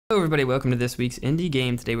Hello everybody, welcome to this week's indie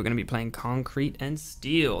game. Today we're going to be playing Concrete and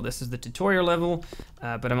Steel. This is the tutorial level,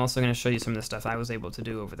 but I'm also going to show you some of the stuff I was able to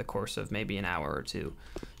do over the course of maybe an hour or two.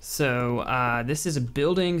 So this is a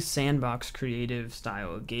building sandbox creative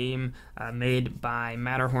style game made by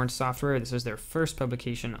Matterhorn Software. This is their first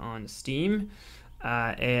publication on Steam,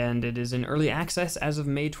 and it is in early access as of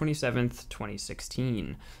May 27th,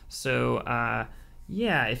 2016. So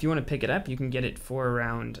yeah, if you want to pick it up, you can get it for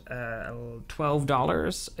around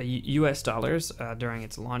 $12 US dollars during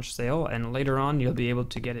its launch sale, and later on you'll be able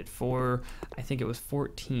to get it for, I think it was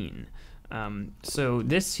 14. So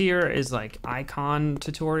this here is like icon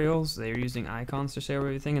tutorials. They're using icons to show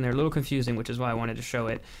everything, and they're a little confusing, which is why I wanted to show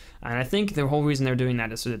it. And I think the whole reason they're doing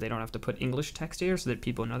that is so that they don't have to put English text here, so that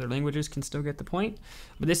people in other languages can still get the point.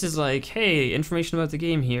 But this is like, hey, information about the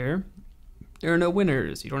game here. There are no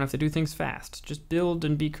winners. You don't have to do things fast. Just build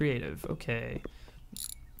and be creative. Okay.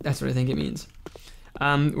 That's what I think it means.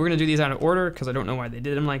 We're going to do these out of order because I don't know why they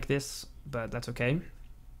did them like this, but that's okay.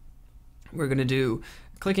 We're going to do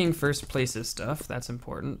clicking first places stuff. That's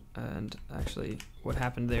important. And actually, what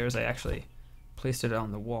happened there is I actually placed it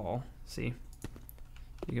on the wall. See?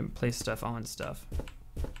 You can place stuff on stuff.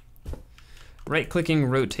 Right-clicking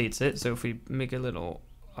rotates it. So if we make a little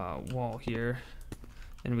wall here,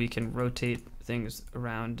 and we can rotate things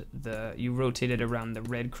around you rotate it around the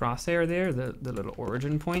red crosshair there, the little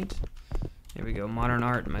origin point. Here we go, modern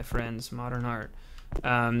art, my friends, modern art.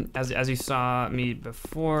 As you saw me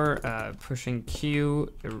before, pushing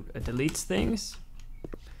Q deletes things.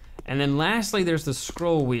 And then lastly, there's the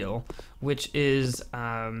scroll wheel, which is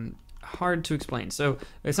hard to explain. So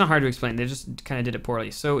it's not hard to explain, they just kind of did it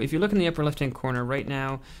poorly. So if you look in the upper left hand corner right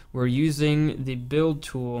now, we're using the build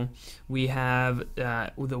tool. We have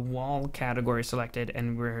the wall category selected,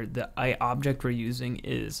 and the object we're using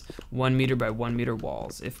is 1 meter by 1 meter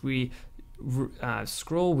walls. If we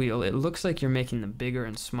scroll wheel, it looks like you're making them bigger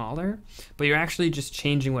and smaller, but you're actually just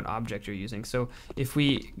changing what object you're using. So if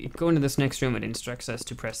we go into this next room, it instructs us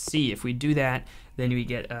to press C. If we do that, then we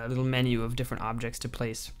get a little menu of different objects to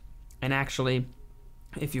place. And actually,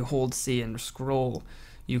 if you hold C and scroll,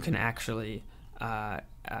 you can actually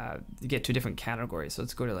get to different categories. So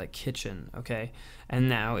let's go to like kitchen, okay? And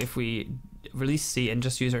now if we release C and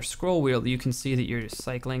just use our scroll wheel, you can see that you're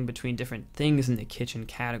cycling between different things in the kitchen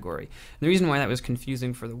category. And the reason why that was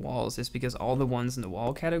confusing for the walls is because all the ones in the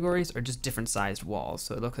wall categories are just different sized walls.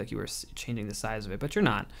 So it looked like you were changing the size of it, but you're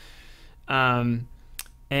not. And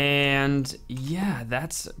yeah,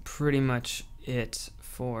 that's pretty much it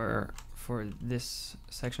for this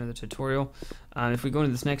section of the tutorial. If we go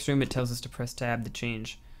into this next room, it tells us to press tab to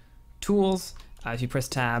change tools. If you press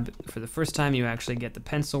tab for the first time, you actually get the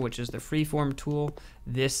pencil, which is the freeform tool.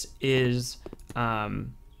 This is a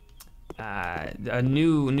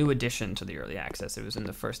new addition to the early access. It was in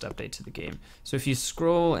the first update to the game. So if you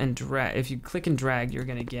scroll and drag, if you click and drag, you're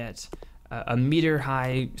going to get a meter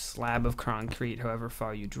high slab of concrete, however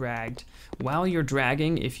far you dragged. While you're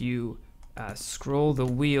dragging, if you scroll the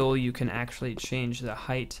wheel, you can actually change the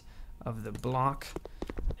height of the block,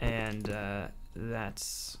 and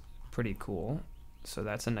that's pretty cool. So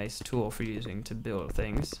that's a nice tool for using to build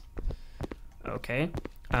things. Okay,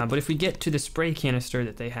 but if we get to the spray canister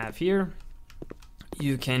that they have here,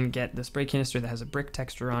 you can get the spray canister that has a brick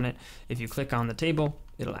texture on it. If you click on the table,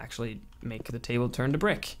 it'll actually make the table turn to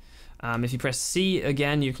brick. If you press C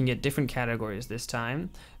again, you can get different categories this time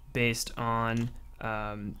based on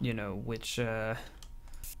you know, which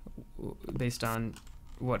based on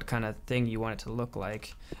what kind of thing you want it to look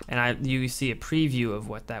like, and you see a preview of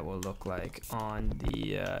what that will look like on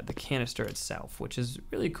the canister itself, which is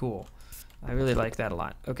really cool. I really like that a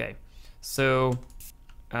lot. Okay, so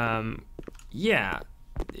yeah,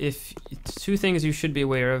 if two things you should be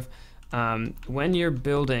aware of when you're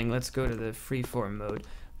building. Let's go to the freeform mode.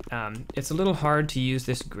 It's a little hard to use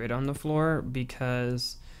this grid on the floor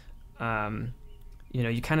because you know,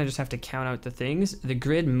 you kind of just have to count out the things. The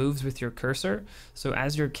grid moves with your cursor, so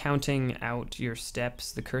as you're counting out your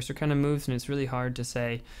steps, the cursor kind of moves, and it's really hard to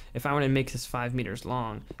say, if I want to make this 5 meters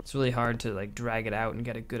long, it's really hard to like drag it out and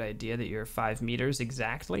get a good idea that you're 5 meters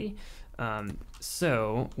exactly.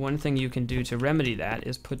 So one thing you can do to remedy that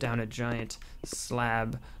is put down a giant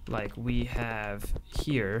slab like we have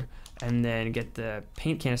here, and then get the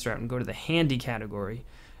paint canister out and go to the handy category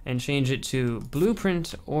and change it to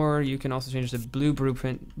blueprint, or you can also change it to just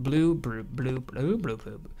blueprint.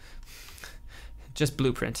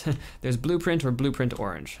 There's blueprint or blueprint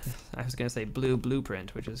orange. I was gonna say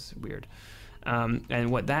blueprint, which is weird. And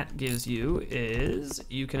what that gives you is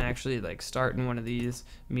you can actually like start in one of these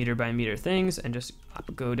meter by meter things and just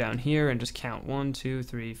go down here and just count 1, 2,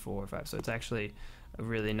 3, 4, 5. So it's actually a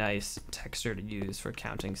really nice texture to use for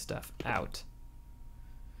counting stuff out.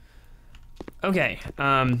 Okay,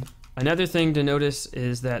 another thing to notice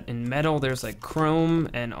is that in metal there's like chrome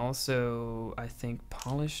and also I think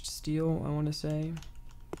polished steel, I want to say,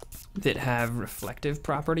 that have reflective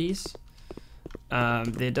properties.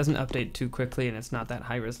 It doesn't update too quickly and it's not that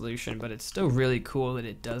high resolution, but it's still really cool that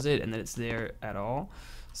it does it and that it's there at all.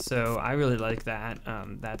 So I really like that.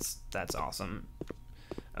 That's awesome.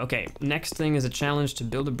 Okay, next thing is a challenge to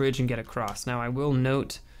build a bridge and get across. Now I will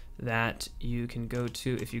note that you can go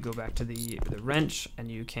to, if you go back to the wrench,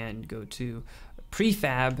 and you can go to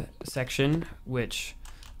prefab section, which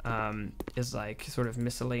is like sort of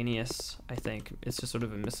miscellaneous, I think. It's just sort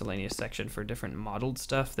of a miscellaneous section for different modeled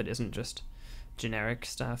stuff that isn't just generic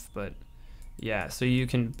stuff, but yeah, so you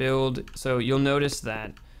can build, so you'll notice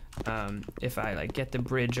that if I like get the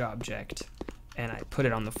bridge object and I put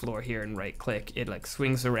it on the floor here and right click, it like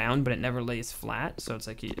swings around, but it never lays flat, so it's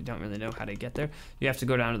like you don't really know how to get there. You have to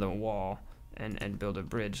go down to the wall and build a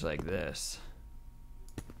bridge like this.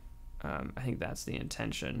 I think that's the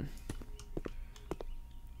intention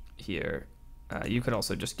here. You could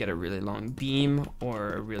also just get a really long beam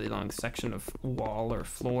or a really long section of wall or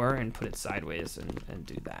floor and put it sideways and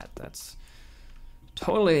do that. That's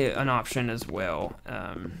totally an option as well.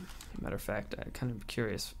 Matter of fact, I'm kind of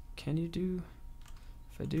curious, can you do,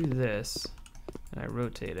 if I do this and I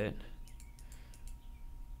rotate it,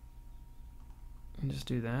 and just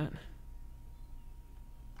do that?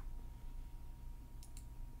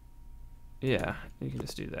 Yeah, you can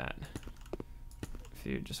just do that. If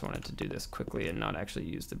you just wanted to do this quickly and not actually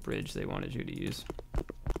use the bridge they wanted you to use.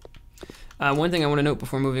 One thing I want to note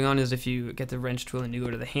before moving on is if you get the wrench tool and you go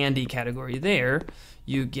to the handy category there,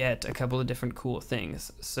 you get a couple of different cool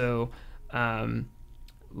things. So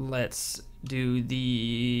let's do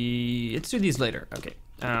these later. Okay.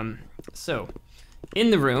 So in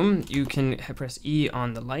the room, you can press E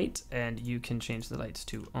on the light and you can change the lights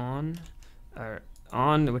to on, or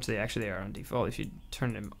on, which they are on default. If you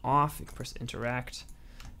turn them off, you can press interact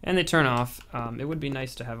and they turn off. It would be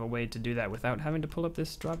nice to have a way to do that without having to pull up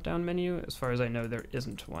this drop down menu. As far as I know, there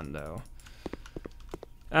isn't one though.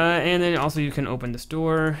 And then also you can open this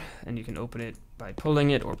door and you can open it by pulling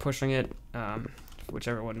it or pushing it,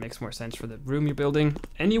 whichever one makes more sense for the room you're building.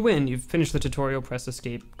 And you win. You've finished the tutorial, press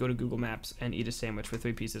escape, go to Google Maps and eat a sandwich with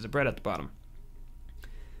 3 pieces of bread at the bottom.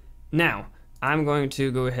 Now, I'm going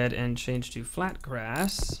to go ahead and change to flat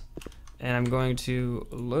grass, and I'm going to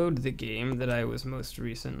load the game that I was most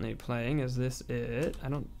recently playing. Is this it? I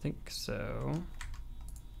don't think so.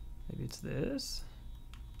 Maybe it's this?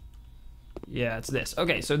 Yeah, it's this.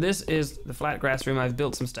 Okay, so this is the flat grass room. I've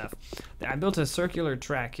built some stuff. I built a circular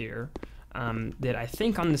track here that I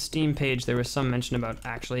think on the Steam page there was some mention about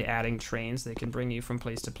actually adding trains that can bring you from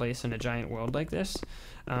place to place in a giant world like this.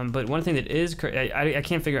 But one thing that is, I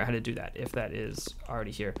can't figure out how to do that if that is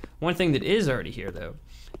already here. One thing that is already here though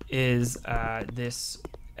is this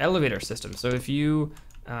elevator system. So if you,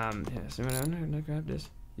 I'm gonna grab this.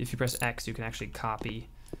 If you press X, you can actually copy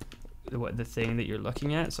the thing that you're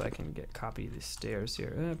looking at. So I can copy the stairs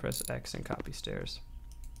here. Press X and copy stairs.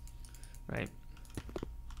 Right.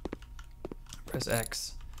 Press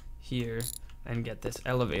X here and get this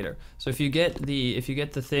elevator. So if you get the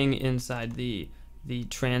thing inside the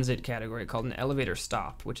transit category called an elevator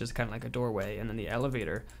stop, which is kind of like a doorway, and then the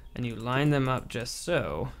elevator, and you line them up just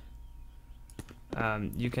so,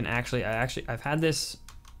 you can actually, I've had this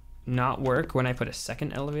not work when I put a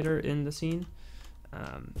second elevator in the scene,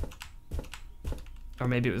 or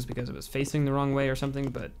maybe it was because it was facing the wrong way or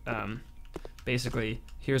something, but basically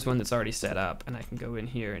here's one that's already set up, and I can go in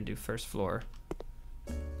here and do first floor,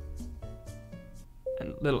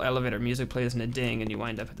 and little elevator music plays in a ding and you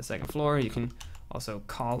wind up at the second floor. You can also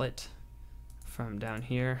call it from down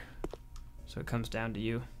here, so it comes down to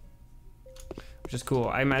you, which is cool.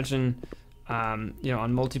 I imagine, you know,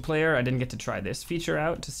 on multiplayer, I didn't get to try this feature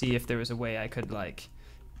out to see if there was a way I could like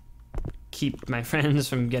keep my friends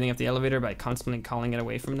from getting up the elevator by constantly calling it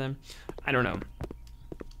away from them. I don't know.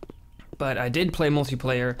 But I did play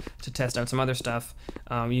multiplayer to test out some other stuff.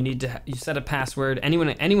 You set a password.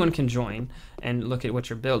 Anyone can join and look at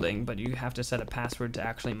what you're building, but you have to set a password to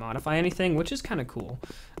actually modify anything, which is kind of cool.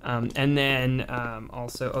 And then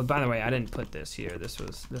also, oh, by the way, I didn't put this here. This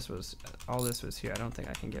was all this was here. I don't think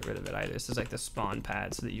I can get rid of it either. This is like the spawn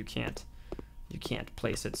pad, so that you can't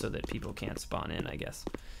place it so that people can't spawn in, I guess.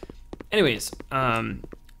 Anyways,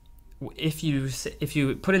 if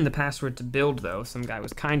you put in the password to build though, some guy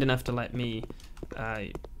was kind enough to let me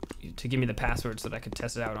to give me the password so that I could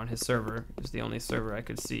test it out on his server. It was the only server I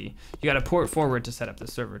could see. You got to port forward to set up the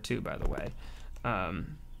server too, by the way.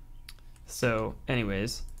 So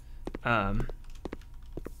anyways, yeah,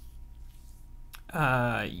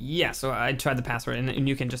 so I tried the password, and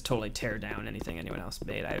you can just totally tear down anything anyone else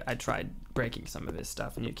made. I tried breaking some of his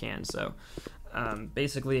stuff, and you can. So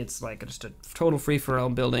basically, it's like just a total free-for-all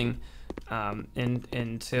building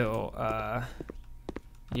until,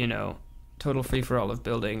 you know, total free-for-all of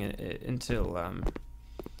building until,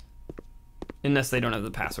 unless they don't have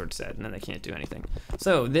the password set, and then they can't do anything.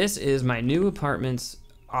 So this is my new apartment's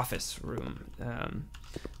office room.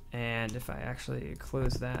 And if I actually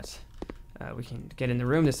close that, we can get in the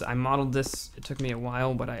room. I modeled this. It took me a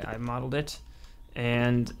while, but I modeled it.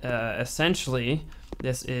 And essentially,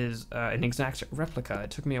 this is an exact replica.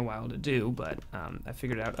 It took me a while to do, but I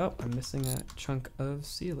figured out, oh, I'm missing a chunk of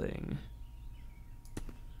ceiling.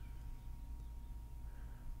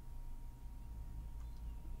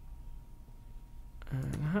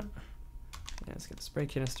 Yeah, let's get the spray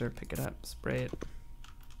canister, pick it up, spray it.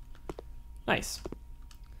 Nice.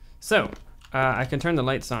 So, I can turn the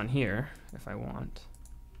lights on here if I want.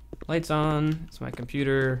 Lights on, it's my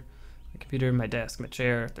computer, my desk, my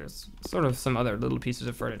chair. There's sort of some other little pieces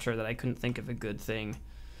of furniture that I couldn't think of a good thing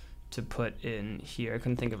to put in here. I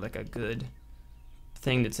couldn't think of like a good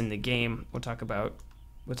thing that's in the game. We'll talk about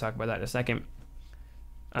that in a second.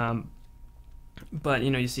 But you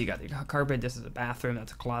know, you see you got the carpet, this is a bathroom,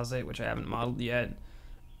 that's a closet, which I haven't modeled yet,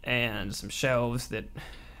 and some shelves that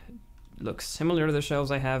look similar to the shelves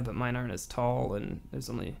I have, but mine aren't as tall, and there's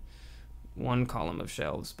only one column of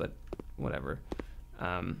shelves, but whatever.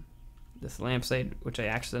 This lampshade, which I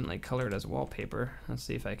accidentally colored as wallpaper. Let's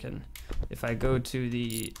see if I can, if I go to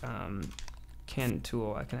the can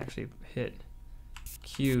tool, I can actually hit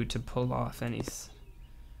Q to pull off any,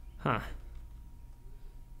 huh.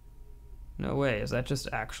 No way, is that just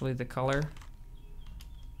actually the color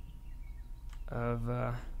of,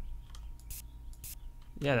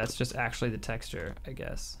 yeah, that's just actually the texture, I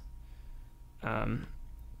guess.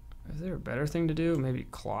 Is there a better thing to do? Maybe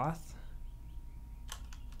cloth?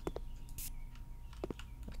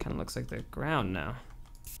 It kind of looks like the ground now.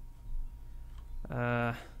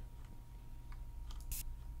 Huh.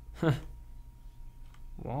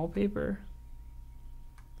 Wallpaper?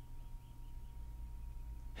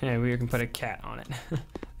 Yeah, we can put a cat on it.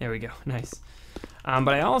 There we go, nice. But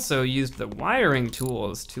I also used the wiring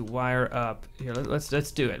tools to wire up. Here,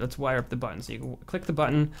 let's do it. Let's wire up the button. So you can click the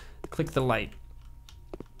button, click the light,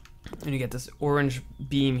 and you get this orange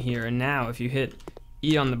beam here. And now, if you hit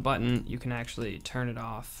E on the button, you can actually turn it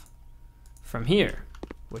off from here,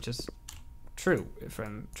 which is true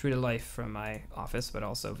to life from my office, but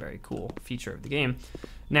also a very cool feature of the game.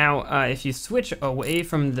 Now, if you switch away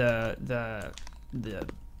from the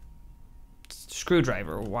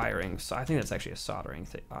screwdriver wiring, so I think that's actually a soldering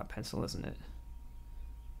pencil, isn't it?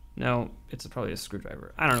 No, it's probably a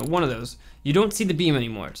screwdriver. I don't know, one of those. You don't see the beam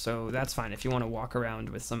anymore, so that's fine if you want to walk around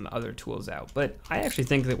with some other tools out. But I actually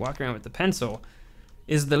think that walking around with the pencil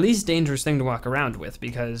is the least dangerous thing to walk around with,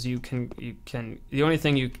 because the only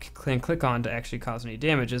thing you can click on to actually cause any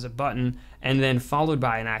damage is a button, and then followed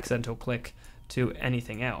by an accidental click to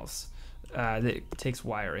anything else. That takes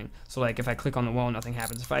wiring. So like if I click on the wall, nothing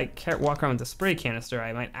happens. If I walk around with the spray canister,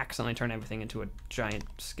 I might accidentally turn everything into a giant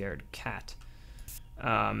scared cat.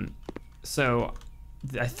 So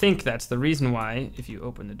I think that's the reason why, if you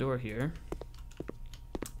open the door here,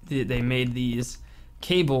 they made these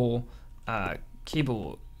cable, what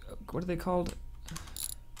are they called?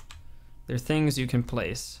 They're things you can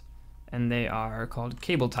place, and they are called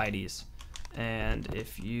cable tidies. And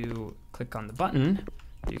if you click on the button,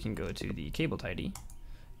 you can go to the cable tidy,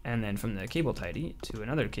 and then from the cable tidy to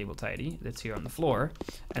another cable tidy that's here on the floor,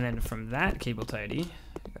 and then from that cable tidy,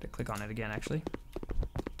 I gotta click on it again actually,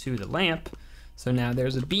 to the lamp. So now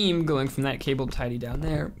there's a beam going from that cable tidy down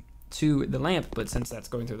there to the lamp, but since that's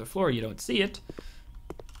going through the floor, you don't see it.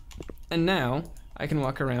 And now I can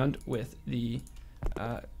walk around with the,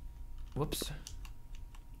 whoops,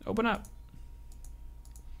 open up.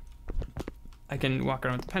 I can walk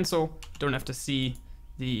around with the pencil, don't have to see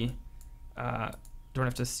the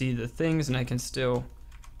things, and I can still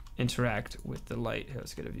interact with the light. Here,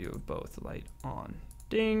 let's get a view of both. Light on,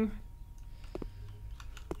 ding.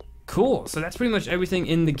 Cool, so that's pretty much everything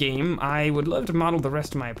in the game. I would love to model the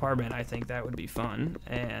rest of my apartment. I think that would be fun,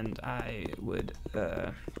 and I would,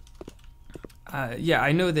 yeah,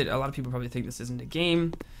 I know that a lot of people probably think this isn't a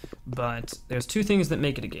game, but there's two things that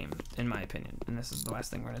make it a game, in my opinion, and this is the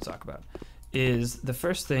last thing we're gonna talk about. The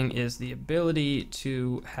first thing is the ability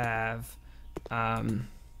to have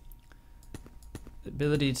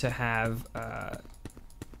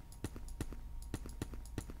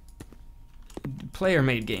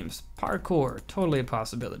player-made games. Parkour, totally a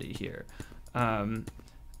possibility here.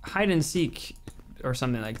 Hide and seek or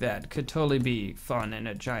something like that could totally be fun in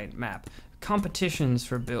a giant map. Competitions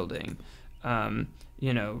for building,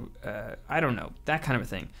 you know, I don't know, that kind of a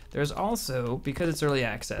thing. There's also, because it's early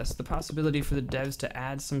access, the possibility for the devs to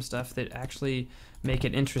add some stuff that actually make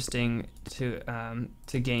it interesting to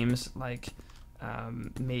games, like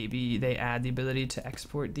maybe they add the ability to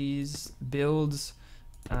export these builds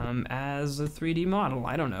as a 3D model.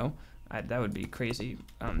 I don't know. That would be crazy.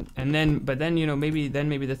 But then you know, maybe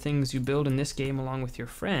the things you build in this game along with your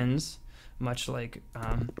friends, much like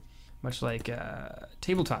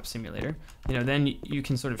Tabletop Simulator, you know, then you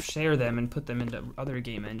can sort of share them and put them into other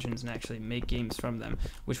game engines and actually make games from them,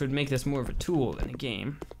 which would make this more of a tool than a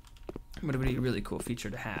game. But it would be a really cool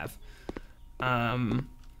feature to have.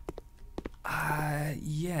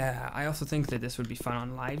 Yeah, I also think that this would be fun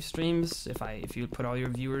on live streams if you put all your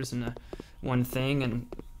viewers in one thing and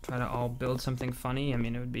try to all build something funny. I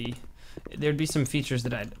mean, there'd be some features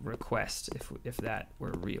that I'd request if that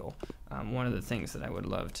were real. One of the things that I would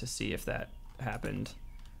love to see if that happened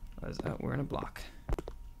was, we're in a block.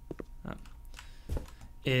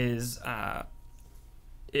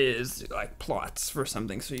 Is like plots for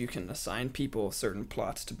something, so you can assign people certain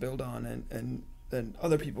plots to build on, and then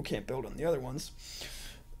other people can't build on the other ones.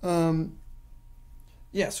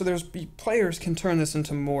 Yeah, so players can turn this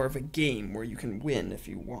into more of a game where you can win if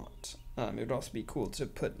you want. It would also be cool to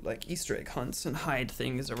put like Easter egg hunts and hide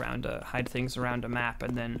things around a map,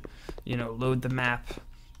 and then, you know, load the map,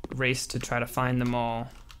 race to try to find them all,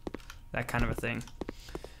 that kind of a thing.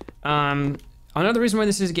 Another reason why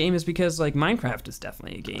this is a game is because, like, Minecraft is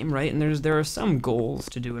definitely a game, right? And there are some goals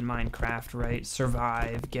to do in Minecraft, right?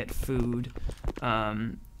 Survive, get food,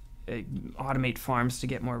 automate farms to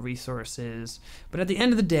get more resources. But at the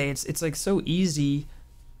end of the day, it's like so easy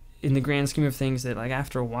in the grand scheme of things that, like,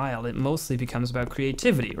 after a while, it mostly becomes about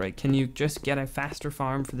creativity, right? Can you just get a faster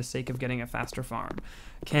farm for the sake of getting a faster farm?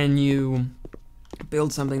 Can you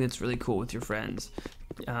build something that's really cool with your friends?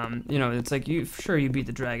 You know, it's like, you beat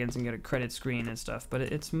the dragons and get a credit screen and stuff, but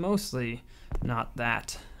it's mostly not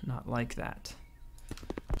like that.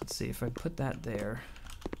 Let's see, if I put that there,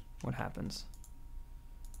 what happens?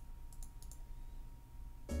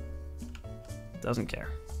 Doesn't care.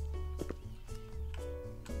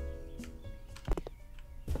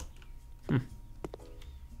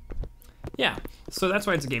 Yeah, so that's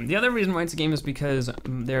why it's a game. The other reason why it's a game is because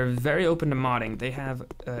they're very open to modding. They have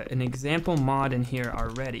an example mod in here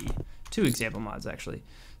already. 2 example mods, actually.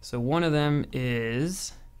 So one of them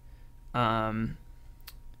is where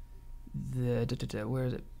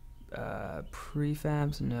is it?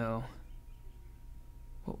 Prefabs? No.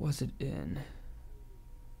 What was it in?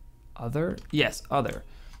 Other? Yes, other.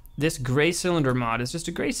 This gray cylinder mod is just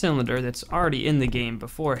a gray cylinder that's already in the game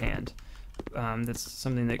beforehand. That's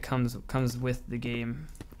something that comes with the game,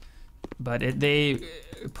 but they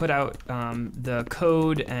put out the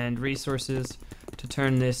code and resources to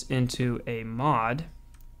turn this into a mod.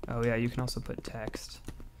 Oh yeah, you can also put text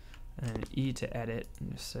and E to edit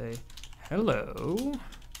and just say, hello,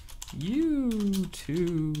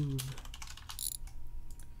 YouTube.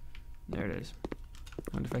 There it is. I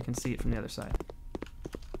wonder if I can see it from the other side.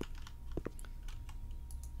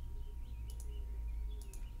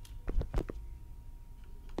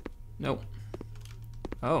 Nope.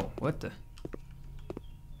 Oh, what the?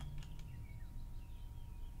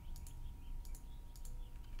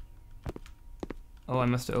 Oh, I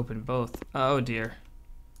must have opened both. Oh dear.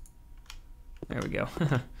 There we go.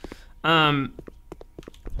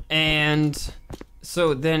 And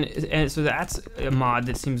so that's a mod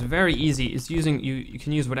that seems very easy. It's using you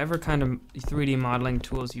can use whatever kind of 3D modeling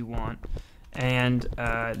tools you want, and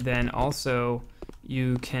then also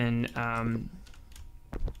you can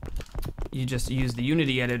you just use the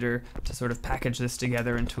Unity editor to sort of package this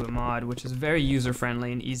together into a mod, which is very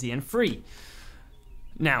user-friendly and easy and free.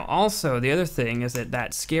 Now, also, the other thing is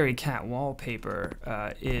that scary cat wallpaper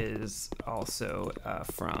is also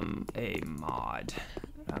from a mod.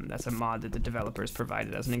 That's a mod that the developers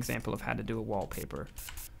provided as an example of how to do a wallpaper.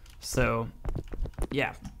 So,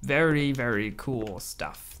 yeah, very, very cool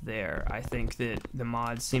stuff there. I think that the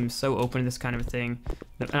mods seem so open to this kind of a thing,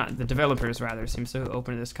 the developers rather, seem so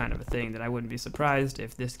open to this kind of a thing that I wouldn't be surprised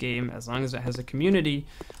if this game, as long as it has a community,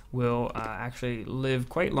 will actually live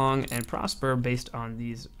quite long and prosper based on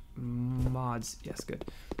these mods. Yes, good.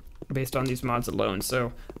 Based on these mods alone.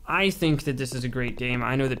 So I think that this is a great game.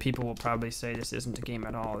 I know that people will probably say this isn't a game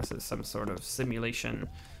at all. This is some sort of simulation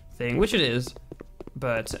thing, which it is.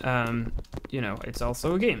 But, you know, it's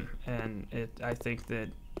also a game, and I think that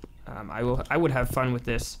I would have fun with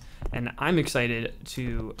this, and I'm excited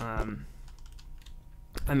to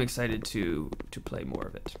play more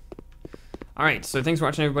of it. All right, so thanks for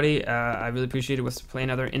watching, everybody. I really appreciate it. We'll play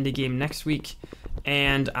another indie game next week,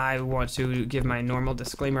 and I want to give my normal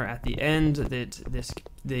disclaimer at the end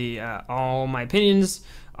that all my opinions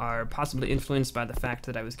are possibly influenced by the fact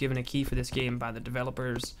that I was given a key for this game by the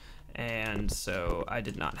developers, and so I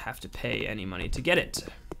did not have to pay any money to get it.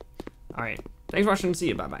 All right, thanks for watching. See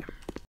you. Bye bye.